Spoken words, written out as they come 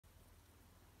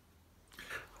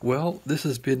Well, this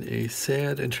has been a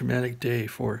sad and traumatic day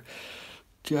for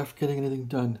Jeff getting anything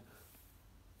done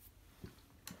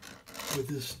with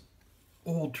this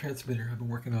old transmitter I've been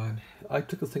working on. I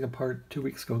took this thing apart 2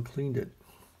 weeks ago and cleaned it.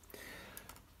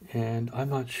 And I'm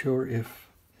not sure if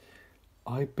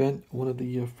I bent one of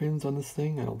the fins on this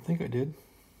thing. I don't think I did.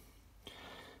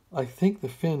 I think the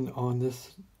fin on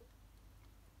this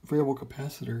variable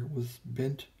capacitor was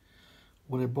bent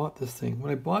when I bought this thing.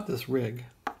 When I bought this rig,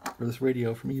 or this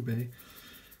radio from eBay,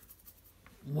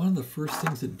 one of the first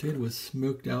things it did was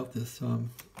smoked out this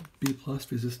B plus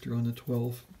resistor on the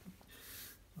 12,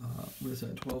 what is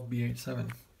that,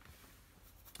 12BH7.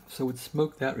 So it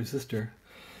smoked that resistor.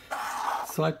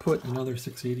 So I put another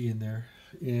 680 in there,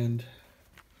 and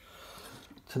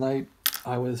tonight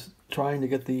I was trying to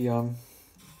get the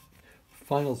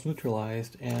finals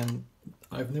neutralized, and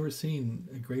I've never seen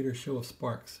a greater show of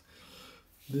sparks.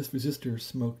 This resistor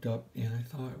smoked up, and I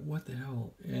thought, what the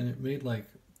hell? And it made like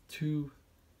 2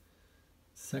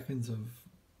 seconds of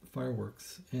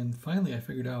fireworks. And finally I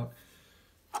figured out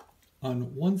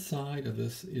on one side of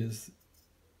this is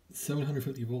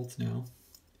 750 volts now,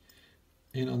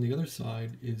 and on the other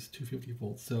side is 250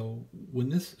 volts. So when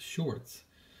this shorts,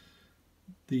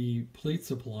 the plate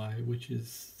supply, which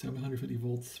is 750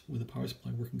 volts with the power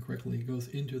supply working correctly, goes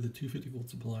into the 250 volt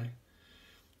supply.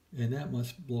 And that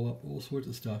must blow up all sorts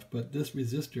of stuff. But this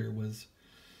resistor was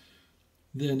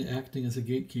then acting as a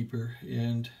gatekeeper,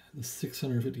 and the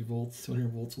 650 volts,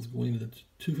 700 volts was going to the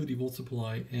 250 volt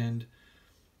supply, and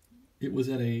it was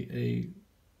at a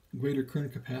greater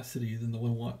current capacity than the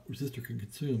 1 watt resistor can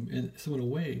consume. And so in a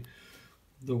way,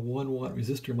 the 1 watt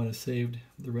resistor might have saved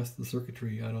the rest of the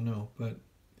circuitry, I don't know, but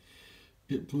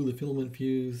it blew the filament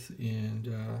fuse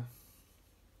and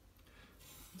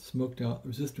smoked out the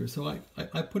resistor. So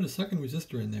I put a second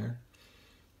resistor in there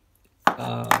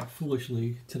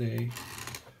foolishly today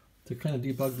to kind of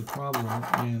debug the problem,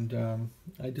 and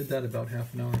I did that about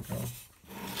half an hour ago.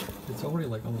 It's already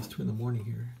like almost 2 in the morning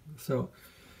here. So,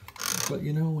 but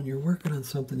you know, when you're working on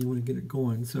something, you want to get it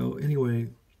going. So anyway,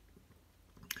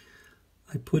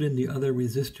 I put in the other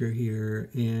resistor here,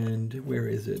 and where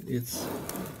is it? It's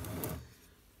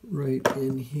right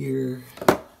in here.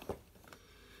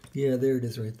 Yeah, there it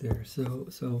is right there.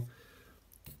 So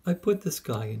I put this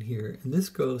guy in here, and this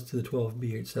goes to the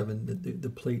 12BH7, the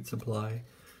plate supply,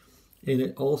 and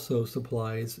it also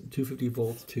supplies 250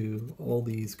 volts to all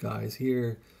these guys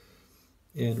here,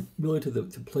 and really to the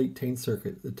plate tank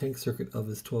circuit, the tank circuit of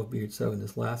this 12BH7,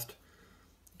 this last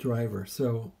driver.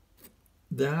 So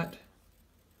that,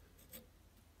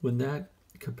 when that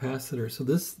capacitor, so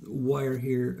this wire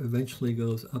here eventually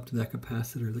goes up to that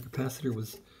capacitor. The capacitor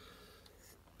was,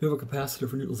 we have a capacitor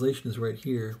for neutralization is right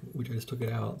here, which I just took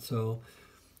it out. So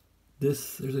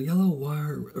this, there's a yellow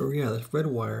wire, or yeah, this red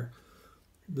wire,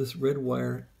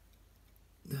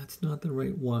 that's not the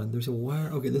right one. There's a wire,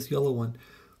 okay, this yellow one.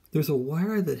 There's a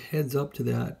wire that heads up to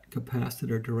that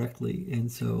capacitor directly,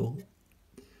 and so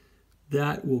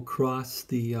that will cross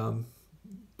the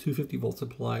 250 volt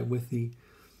supply with the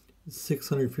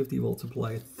 650 volt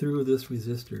supply through this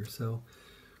resistor. So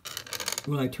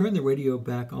when I turn the radio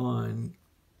back on,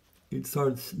 it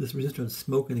started, this resistor started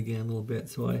smoking again a little bit.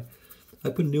 So I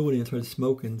put a new one in and it started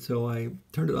smoking. So I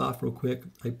turned it off real quick.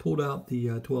 I pulled out the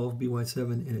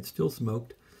 12BY7 and it still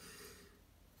smoked.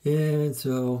 And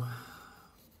so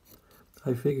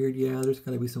I figured, yeah, there's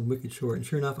got to be some wicked short. And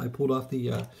sure enough, I pulled off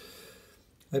the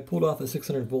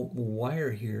 600 volt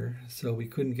wire here, so we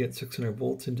couldn't get 600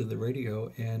 volts into the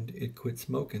radio, and it quit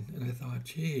smoking. And I thought,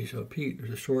 geez, oh Pete,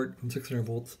 there's a short from 600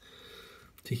 volts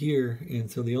to here,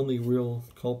 and so the only real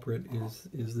culprit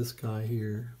is this guy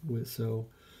here. So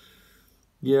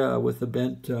yeah, with the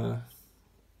bent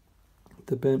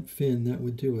fin, that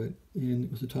would do it, and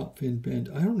it was the top fin bent.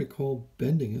 I don't recall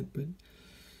bending it, but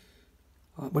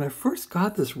when I first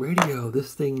got this radio,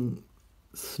 this thing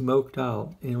smoked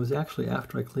out, and it was actually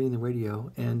after I cleaned the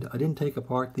radio, and I didn't take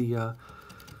apart the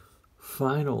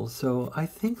finals, so I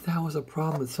think that was a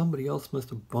problem that somebody else must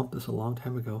have bumped this a long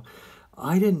time ago.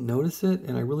 I didn't notice it,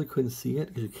 and I really couldn't see it,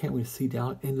 because you can't really see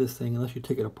down into this thing unless you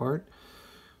take it apart.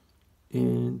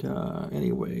 And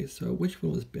anyway, so which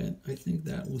one was bent? I think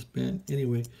that was bent.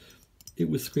 Anyway, it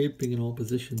was scraping in all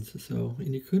positions, so,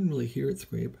 and you couldn't really hear it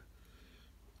scrape.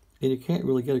 And you can't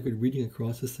really get a good reading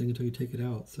across this thing until you take it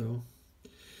out, so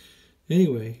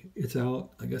anyway, it's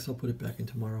out. I guess I'll put it back in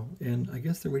tomorrow, and I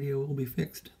guess the radio will be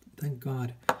fixed. Thank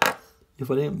God. If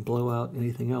I didn't blow out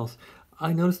anything else.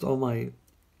 I noticed all my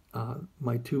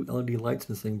my 2 LED lights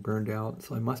in this thing burned out,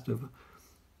 so I must have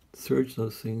surged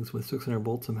those things with 600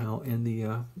 volts somehow, and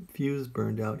the fuse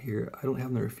burned out here. I don't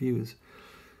have another fuse.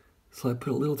 So I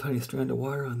put a little tiny strand of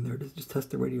wire on there to just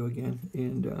test the radio again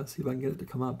and see if I can get it to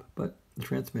come up, but the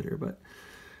transmitter. But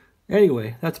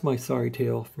anyway, that's my sorry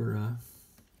tale for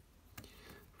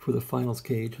the finals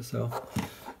cage. So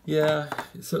yeah,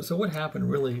 so what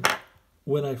happened really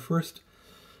when I first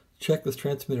checked this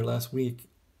transmitter last week?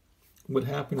 What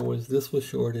happened was this was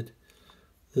shorted.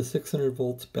 The 600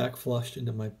 volts back flushed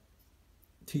into my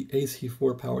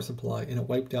AC4 power supply, and it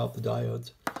wiped out the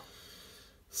diodes.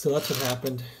 So that's what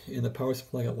happened, and the power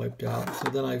supply got wiped out. So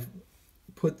then I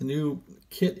put the new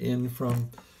kit in from,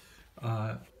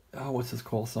 what's his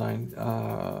call sign?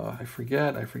 I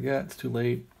forget, it's too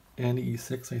late. Andy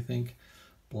E6, I think.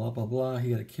 Blah, blah, blah.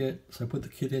 He got a kit. So I put the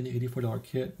kit in, the $84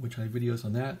 kit, which I have videos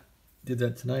on that. Did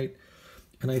that tonight.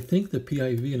 And I think the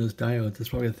PIV in those diodes is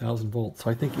probably 1,000 volts. So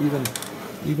I think even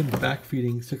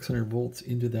backfeeding 600 volts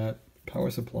into that power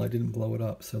supply didn't blow it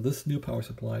up. So this new power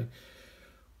supply,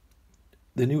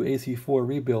 the new AC4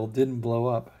 rebuild, didn't blow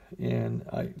up, and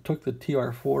I took the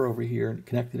TR4 over here and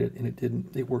connected it,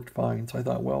 and it worked fine. So I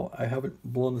thought, well, I haven't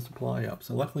blown the supply up.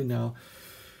 So luckily now,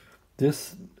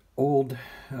 this old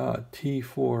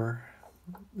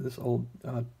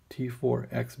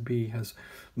T4XB has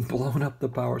blown up the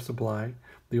power supply,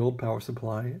 the old power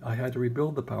supply. I had to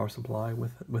rebuild the power supply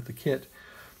with the kit,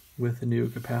 with the new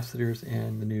capacitors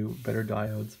and the new better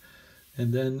diodes.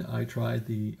 And then I tried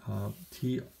the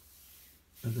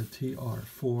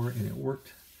TR4, and it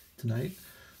worked tonight.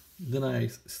 Then I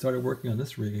started working on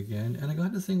this rig again, and I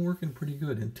got this thing working pretty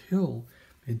good until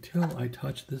I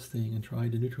touched this thing and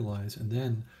tried to neutralize, and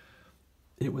then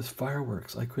it was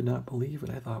fireworks. I could not believe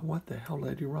it. I thought, what the hell did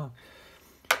I do wrong?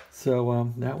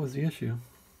 So that was the issue.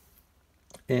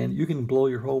 And you can blow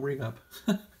your whole rig up.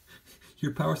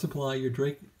 Your power supply, your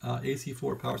Drake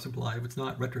AC4 power supply, if it's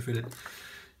not retrofitted,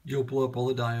 you'll blow up all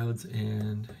the diodes,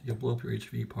 and you'll blow up your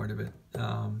HV part of it.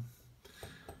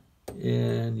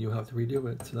 And you'll have to redo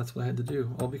it. So that's what I had to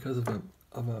do, all because of a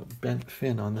bent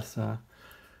fin on this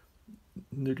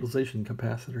neutralization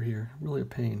capacitor here. Really a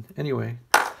pain. Anyway,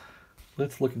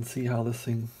 let's look and see how this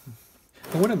thing...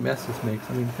 And what a mess this makes.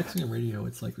 I mean, fixing a radio,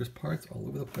 it's like there's parts all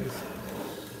over the place.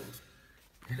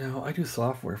 You know, I do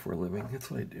software for a living. That's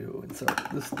what I do. And so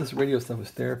this radio stuff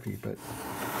is therapy, but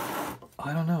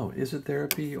I don't know. Is it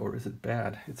therapy or is it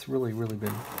bad? It's really, really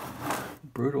been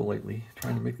brutal lately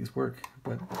trying to make these work.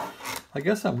 But I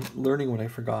guess I'm learning what I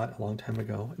forgot a long time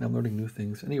ago, and I'm learning new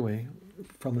things. Anyway,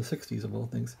 from the 60s of all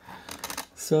things.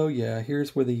 So yeah,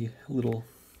 here's where the little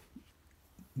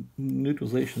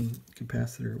neutralization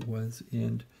capacitor was,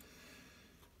 and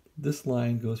this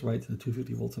line goes right to the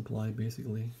 250 volt supply,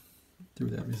 basically, through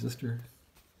that resistor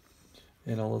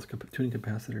and all those tuning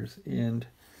capacitors, and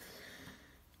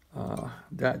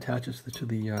that attaches to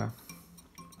the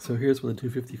so here's where the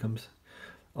 250 comes.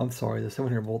 I'm sorry, the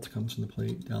 700 volts comes from the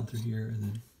plate down through here, and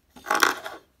then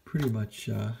pretty much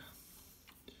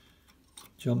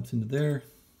jumps into there,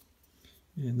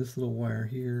 and this little wire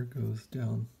here goes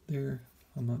down there.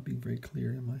 I'm not being very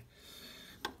clear, am I?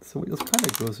 So it kind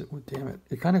of goes, oh, damn it,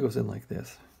 it kind of goes in like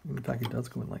this. In fact, it does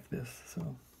go in like this,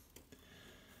 so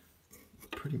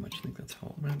pretty much think that's how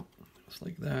it went. Just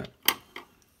like that.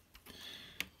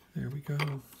 There we go.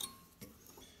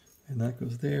 And that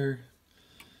goes there.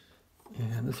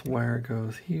 And this wire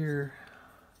goes here.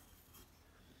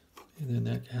 And then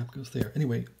that gap goes there.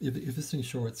 Anyway, if this thing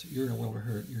shorts, you're going to well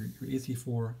hurt. Your AC4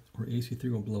 or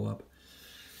AC3 will blow up.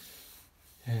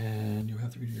 And you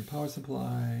have to redo your power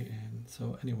supply. And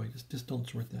so anyway, just don't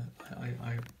short that.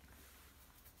 I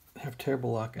have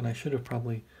terrible luck, and I should have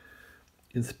probably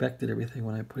inspected everything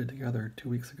when I put it together 2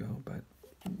 weeks ago, but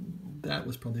that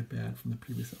was probably bad from the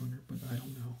previous owner, but I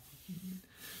don't know.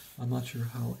 I'm not sure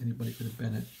how anybody could have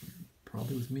been it.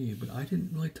 Probably was me, but I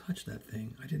didn't really touch that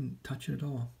thing. I didn't touch it at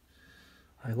all.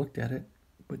 I looked at it,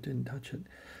 but didn't touch it.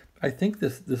 I think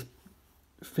this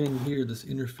fin here, this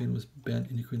inner fin, was bent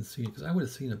and you couldn't see it, because I would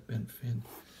have seen a bent fin.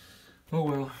 Oh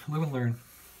well, live and learn.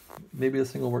 Maybe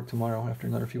this thing will work tomorrow after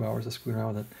another few hours of screwing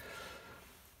around with it.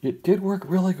 It did work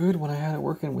really good when I had it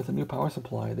working with a new power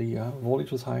supply. The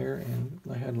voltage was higher, and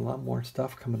I had a lot more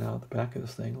stuff coming out the back of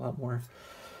this thing, a lot more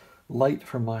light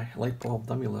from my light bulb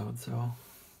dummy load. So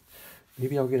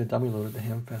maybe I'll get a dummy load at the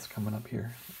Hamfest coming up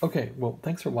here. Okay, well,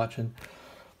 thanks for watching.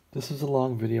 This is a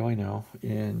long video, I know,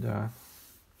 and I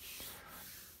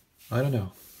don't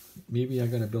know. Maybe I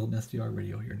gotta build an SDR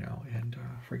radio here now and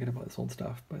forget about this old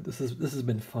stuff. But this has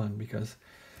been fun because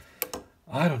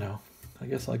I don't know. I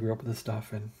guess I grew up with this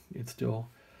stuff, and it's still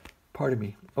part of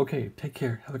me. Okay, take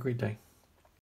care. Have a great day.